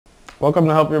Welcome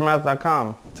to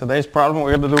helpyourmath.com. Today's problem,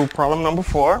 we're going to do problem number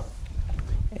 4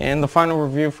 in the final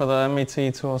review for the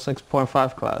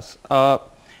MAT206.5 class.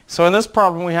 So in this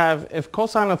problem we have, if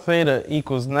cosine of theta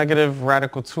equals negative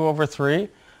radical 2 over 3,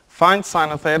 find sine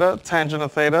of theta, tangent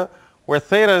of theta, where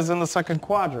theta is in the second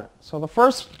quadrant. So the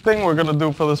first thing we're going to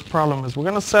do for this problem is we're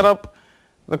going to set up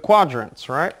the quadrants,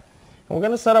 right? And we're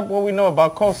going to set up what we know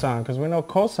about cosine, because we know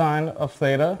cosine of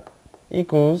theta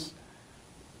equals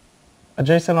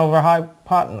adjacent over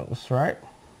hypotenuse, right?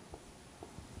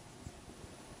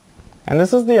 And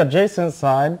this is the adjacent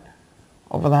side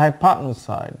over the hypotenuse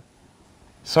side.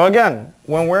 So again,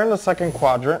 when we're in the second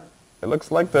quadrant, it looks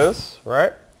like this,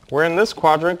 right? We're in this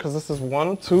quadrant because this is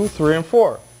 1, 2, 3, and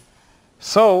 4.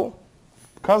 So,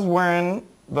 because we're in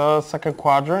the second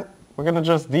quadrant, we're going to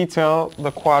just detail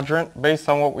the quadrant based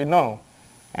on what we know.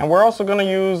 And we're also going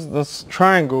to use this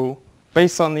triangle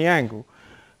based on the angle.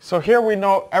 So here we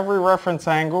know every reference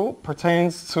angle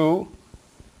pertains to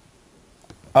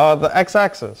the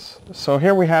x-axis. So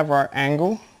here we have our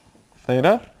angle,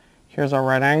 theta. Here's our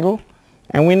right angle.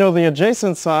 And we know the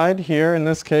adjacent side here, in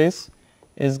this case,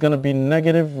 is going to be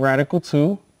negative radical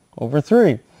 2 over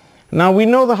 3. Now we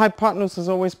know the hypotenuse is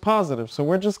always positive, so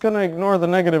we're just going to ignore the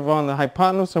negative on the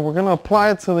hypotenuse and we're going to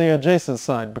apply it to the adjacent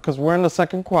side because we're in the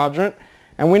second quadrant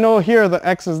and we know here the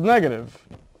x is negative,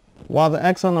 while the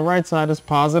x on the right side is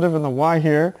positive and the y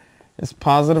here is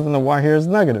positive and the y here is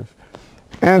negative.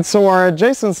 And so our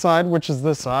adjacent side, which is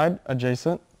this side,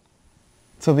 adjacent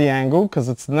to the angle, because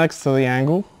it's next to the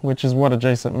angle, which is what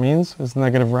adjacent means, is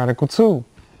negative radical 2.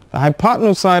 The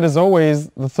hypotenuse side is always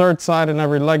the third side in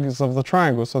every legs of the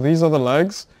triangle. So these are the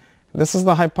legs. This is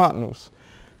the hypotenuse.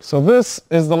 So this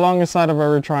is the longest side of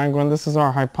every triangle, and this is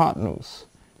our hypotenuse,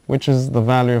 which is the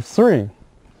value of 3.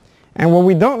 And what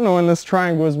we don't know in this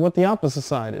triangle is what the opposite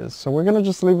side is. So we're going to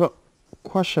just leave a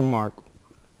question mark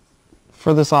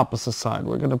for this opposite side.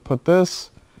 We're going to put this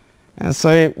and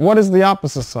say, what is the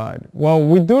opposite side? Well,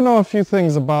 we do know a few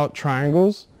things about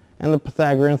triangles and the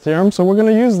Pythagorean theorem, so we're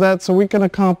going to use that so we can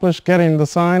accomplish getting the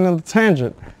sine and the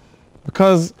tangent.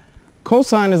 Because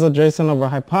cosine is adjacent over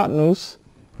hypotenuse,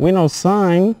 we know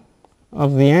sine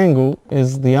of the angle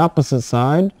is the opposite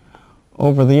side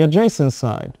over the adjacent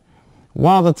side.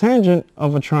 While the tangent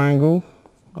of a triangle,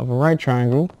 of a right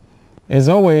triangle, is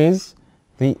always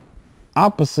the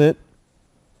opposite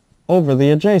over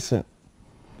the adjacent.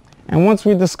 And once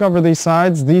we discover these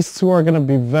sides, these two are going to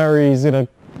be very easy to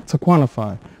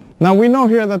quantify. Now we know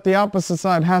here that the opposite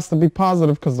side has to be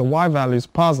positive because the y value is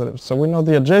positive. So we know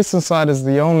the adjacent side is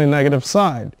the only negative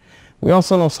side. We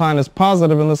also know sine is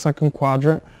positive in the second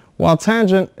quadrant, while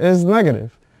tangent is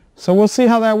negative. So we'll see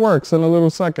how that works in a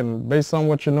little second based on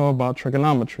what you know about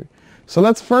trigonometry. So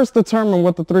let's first determine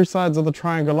what the three sides of the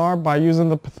triangle are by using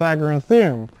the Pythagorean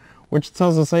theorem, which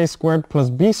tells us a squared plus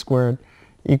b squared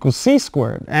equals c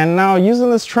squared. And now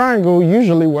using this triangle,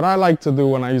 usually what I like to do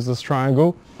when I use this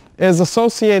triangle is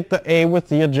associate the a with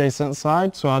the adjacent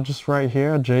side. So I'll just write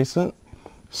here adjacent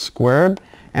squared.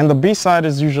 And the b side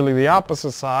is usually the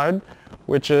opposite side,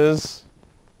 which is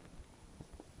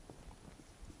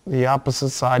the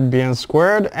opposite side being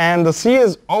squared, and the c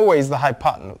is always the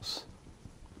hypotenuse.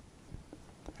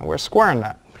 And we're squaring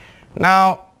that.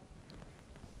 Now,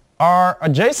 our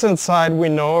adjacent side we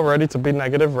know already to be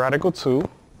negative radical 2.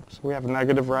 So we have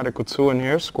negative radical 2 in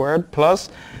here, squared, plus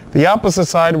the opposite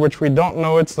side, which we don't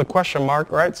know, it's the question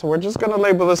mark, right? So we're just going to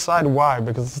label this side y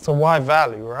because it's a y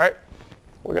value, right?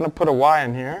 We're going to put a y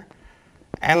in here.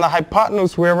 And the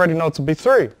hypotenuse we already know to be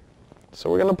 3. So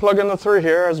we're going to plug in the 3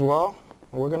 here as well.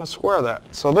 We're going to square that.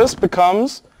 So this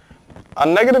becomes a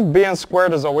negative b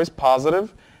squared is always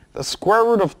positive. The square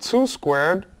root of 2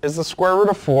 squared is the square root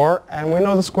of 4, and we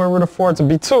know the square root of 4 to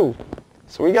be 2.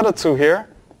 So we got a 2 here,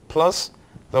 plus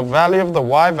the value of the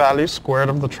y value squared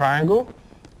of the triangle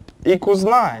equals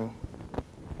 9.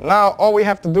 Now all we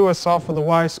have to do is solve for the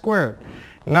y squared.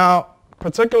 Now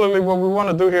particularly what we want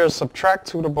to do here is subtract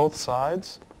 2 to both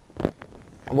sides.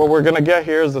 And what we're going to get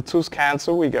here is the 2's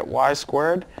cancel. We get y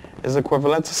squared is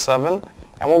equivalent to 7.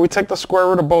 And when we take the square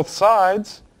root of both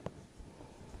sides,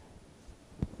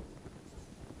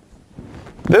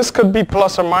 this could be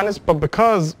plus or minus, but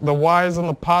because the y is on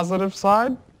the positive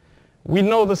side, we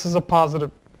know this is a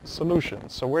positive solution.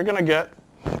 So we're going to get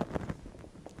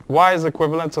y is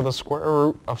equivalent to the square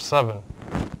root of 7.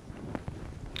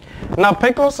 Now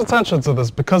pay close attention to this,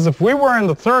 because if we were in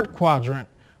the third quadrant,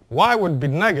 y would be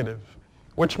negative,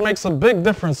 which makes a big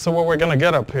difference to what we're going to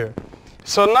get up here.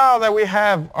 So now that we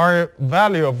have our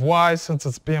value of y, since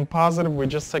it's being positive, we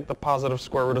just take the positive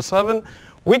square root of 7.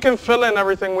 We can fill in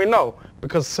everything we know,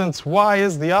 because since y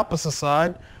is the opposite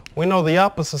side, we know the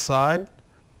opposite side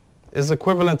is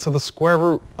equivalent to the square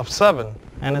root of 7,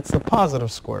 and it's the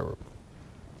positive square root.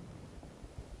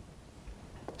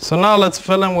 So now let's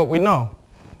fill in what we know.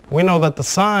 We know that the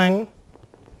sine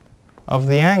of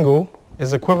the angle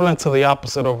is equivalent to the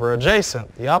opposite over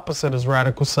adjacent. The opposite is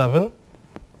radical 7,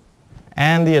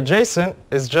 and the adjacent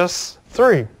is just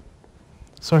 3.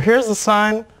 So here's the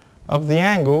sine of the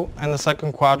angle in the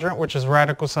second quadrant, which is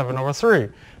radical 7 over 3.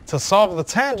 To solve the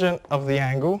tangent of the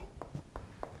angle,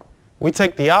 we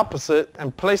take the opposite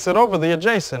and place it over the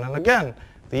adjacent. And again,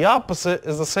 the opposite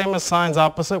is the same as sine's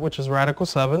opposite, which is radical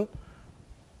 7.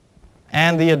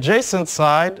 And the adjacent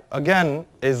side, again,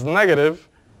 is negative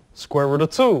square root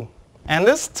of 2. And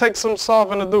this takes some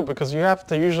solving to do because you have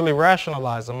to usually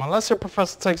rationalize them. Unless your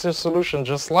professor takes your solution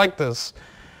just like this,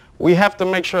 we have to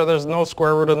make sure there's no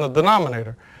square root in the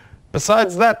denominator.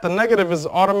 Besides that, the negative is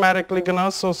automatically going to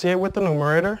associate with the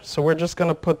numerator. So we're just going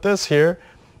to put this here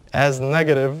as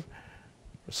negative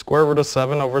square root of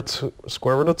 7 over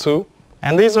square root of 2.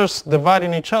 And these are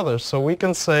dividing each other. So we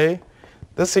can say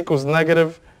this equals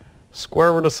negative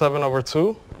square root of 7 over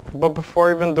 2. But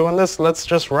before even doing this, let's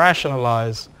just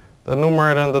rationalize the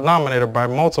numerator and denominator by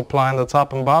multiplying the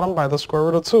top and bottom by the square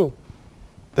root of 2.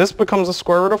 This becomes the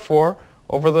square root of 4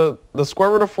 over the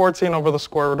square root of 14 over the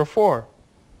square root of 4.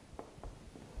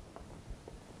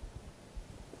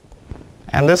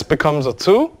 And this becomes a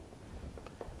 2.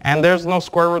 And there's no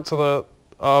square root to the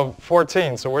of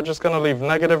 14. So we're just going to leave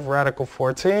negative radical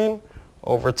 14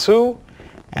 over 2.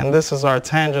 And this is our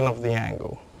tangent of the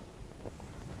angle.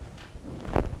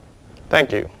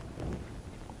 Thank you.